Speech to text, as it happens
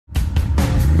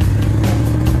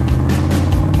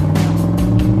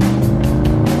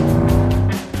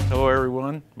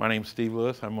My name's Steve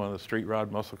Lewis. I'm one of the street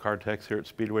rod muscle car techs here at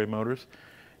Speedway Motors.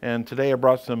 And today I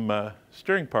brought some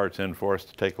steering parts in for us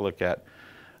to take a look at.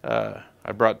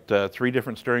 I brought 3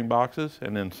 different steering boxes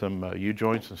and then some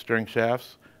U-joints and steering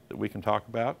shafts that we can talk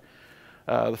about.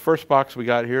 The first box we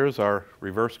got here is our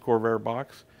reverse Corvair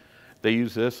box. They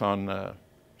use this on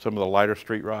some of the lighter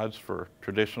street rods for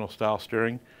traditional style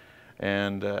steering.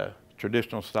 And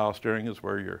traditional style steering is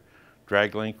where your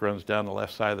drag link runs down the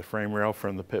left side of the frame rail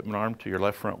from the pitman arm to your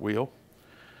left front wheel.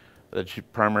 That's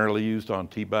primarily used on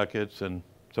T-buckets and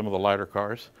some of the lighter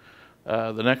cars.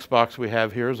 The next box we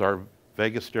have here is our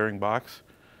VEGA steering box.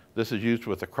 This is used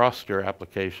with a cross steer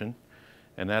application,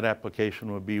 and that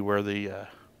application would be where the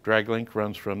drag link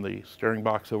runs from the steering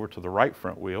box over to the right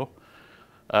front wheel.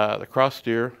 The cross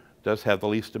steer does have the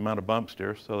least amount of bump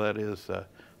steer, so that is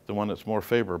the one that's more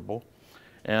favorable.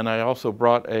 And I also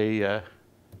brought a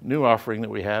new offering that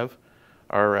we have,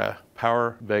 our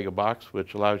power VEGA box,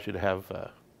 which allows you to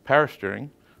have power steering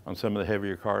on some of the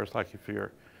heavier cars, like if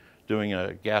you're doing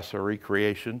a gas or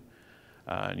recreation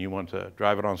and you want to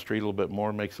drive it on the street a little bit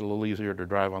more, makes it a little easier to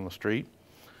drive on the street.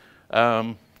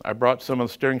 I brought some of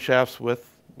the steering shafts with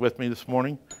me this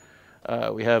morning.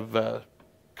 We have a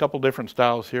couple different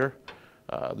styles here.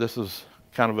 This is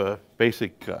kind of a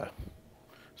basic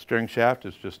steering shaft.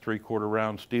 It's just 3/4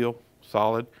 round steel,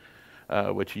 solid.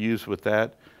 What you use with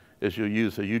that is you'll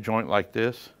use a U-joint like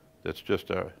this. That's just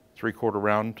a 3/4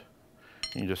 round.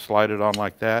 You just slide it on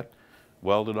like that,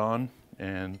 weld it on,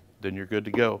 and then you're good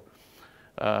to go.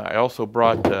 I also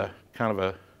brought kind of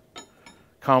a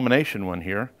combination one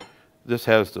here. This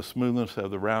has the smoothness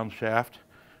of the round shaft,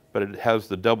 but it has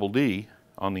the double D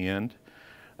on the end,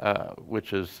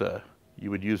 which is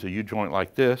you would use a U-joint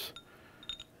like this,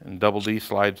 and double D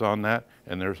slides on that,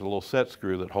 and there's a little set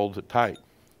screw that holds it tight.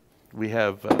 We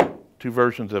have 2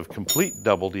 versions of complete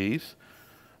double Ds.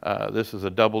 This is a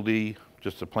double D,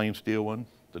 just a plain steel one.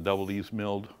 The double D's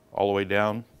milled all the way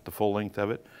down the full length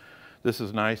of it. This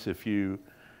is nice if you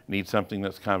need something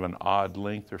that's kind of an odd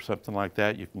length or something like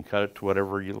that. You can cut it to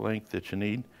whatever length that you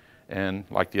need. And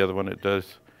like the other one, it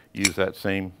does use that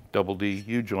same double D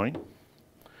U-joint.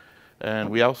 And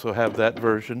we also have that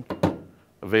version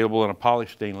available in a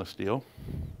polished stainless steel.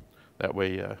 That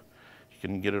way you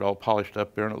can get it all polished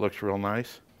up there and it looks real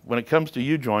nice. When it comes to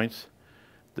U-joints,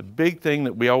 the big thing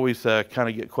that we always kind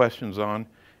of get questions on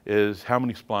is how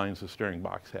many splines the steering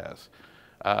box has.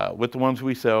 With the ones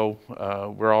we sell,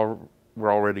 we're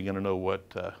already going to know what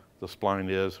the spline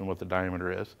is and what the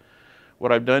diameter is.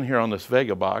 What I've done here on this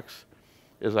VEGA box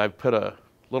is I've put a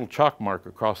little chalk mark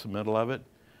across the middle of it.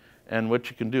 And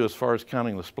what you can do as far as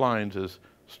counting the splines is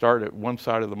start at one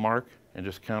side of the mark and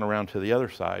just count around to the other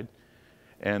side,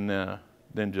 and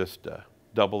then just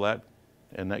double that,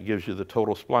 and that gives you the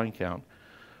total spline count.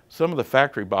 Some of the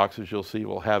factory boxes you'll see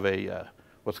will have a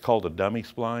what's called a dummy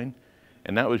spline,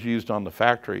 and that was used on the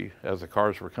factory as the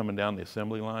cars were coming down the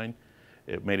assembly line.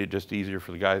 It made it just easier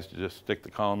for the guys to just stick the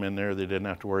column in there. They didn't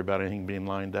have to worry about anything being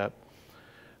lined up.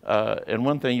 And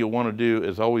one thing you'll want to do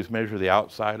is always measure the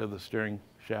outside of the steering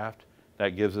shaft.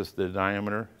 That gives us the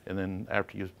diameter, and then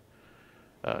after you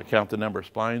count the number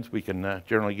of splines, we can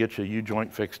generally get you a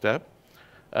U-joint fixed up.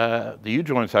 The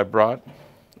U-joints I brought,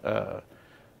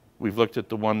 we've looked at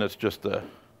the one that's just the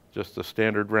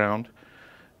standard round.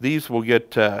 These will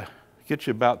get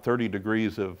you about 30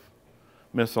 degrees of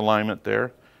misalignment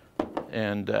there.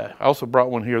 And I also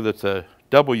brought one here that's a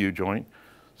double U-joint.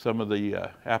 Some of the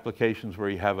applications where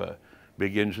you have a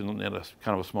big engine in a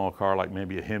kind of a small car, like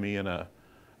maybe a Hemi and a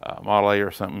Model A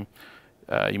or something,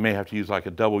 you may have to use like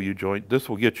a double U-joint. This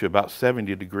will get you about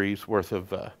 70 degrees worth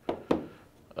of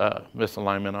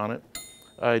misalignment on it.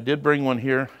 I did bring one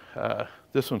here.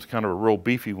 This one's kind of a real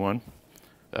beefy one.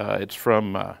 It's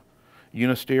from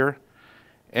Unisteer.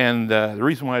 And the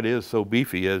reason why it is so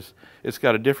beefy is it's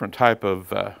got a different type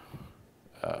of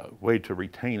way to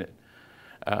retain it.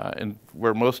 And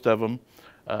where most of them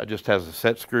just has a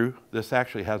set screw, this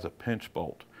actually has a pinch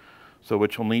bolt. So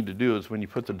what you'll need to do is when you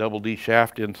put the double D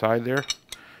shaft inside there,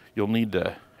 you'll need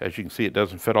to, as you can see, it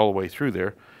doesn't fit all the way through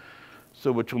there.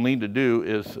 So what you'll need to do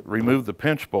is remove the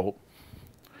pinch bolt,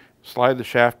 slide the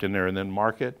shaft in there and then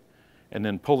mark it, and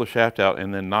then pull the shaft out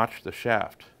and then notch the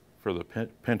shaft for the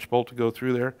pinch bolt to go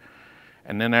through there.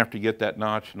 And then after you get that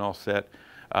notch and all set,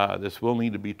 this will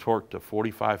need to be torqued to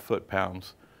 45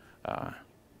 foot-pounds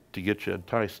to get you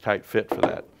a nice tight fit for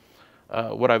that.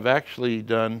 What I've actually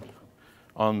done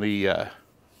on the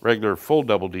regular full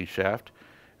double D shaft,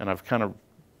 and I've kind of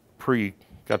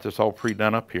got this all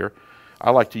pre-done up here. I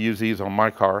like to use these on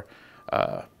my car.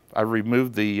 I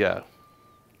removed the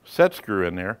set screw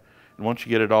in there, and once you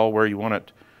get it all where you want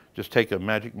it, just take a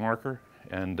magic marker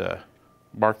and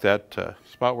mark that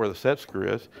spot where the set screw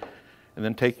is, and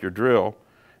then take your drill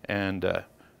and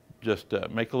just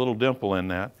make a little dimple in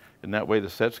that, and that way the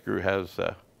set screw has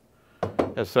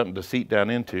something to seat down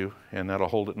into, and that'll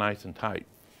hold it nice and tight.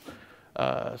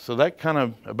 So that kind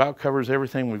of about covers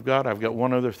everything we've got. I've got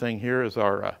one other thing here is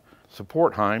our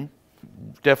support Heim.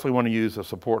 Definitely want to use a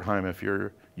support Heim if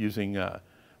you're using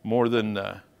more than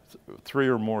 3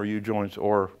 or more U-joints,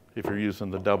 or if you're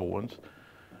using the double ones.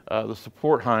 The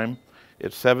support Heim,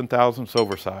 it's 7/1000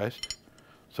 oversized,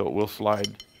 so it will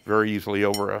slide very easily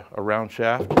over a round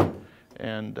shaft,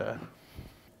 and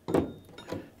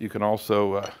you can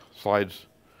also slides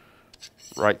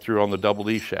right through on the double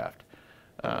D shaft.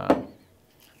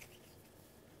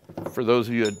 For those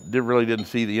of you that really didn't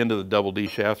see the end of the double D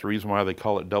shaft, the reason why they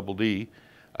call it double D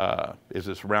is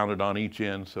it's rounded on each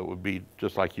end, so it would be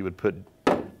just like you would put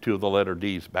 2 of the letter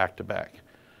D's back to back.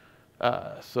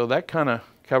 So that kind of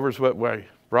covers what we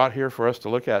brought here for us to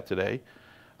look at today.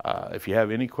 If you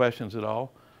have any questions at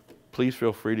all, please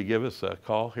feel free to give us a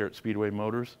call here at Speedway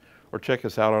Motors, or check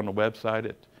us out on the website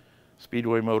at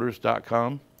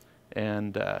speedwaymotors.com,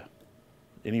 and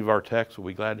any of our techs will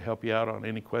be glad to help you out on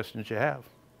any questions you have.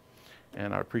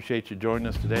 And I appreciate you joining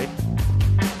us today.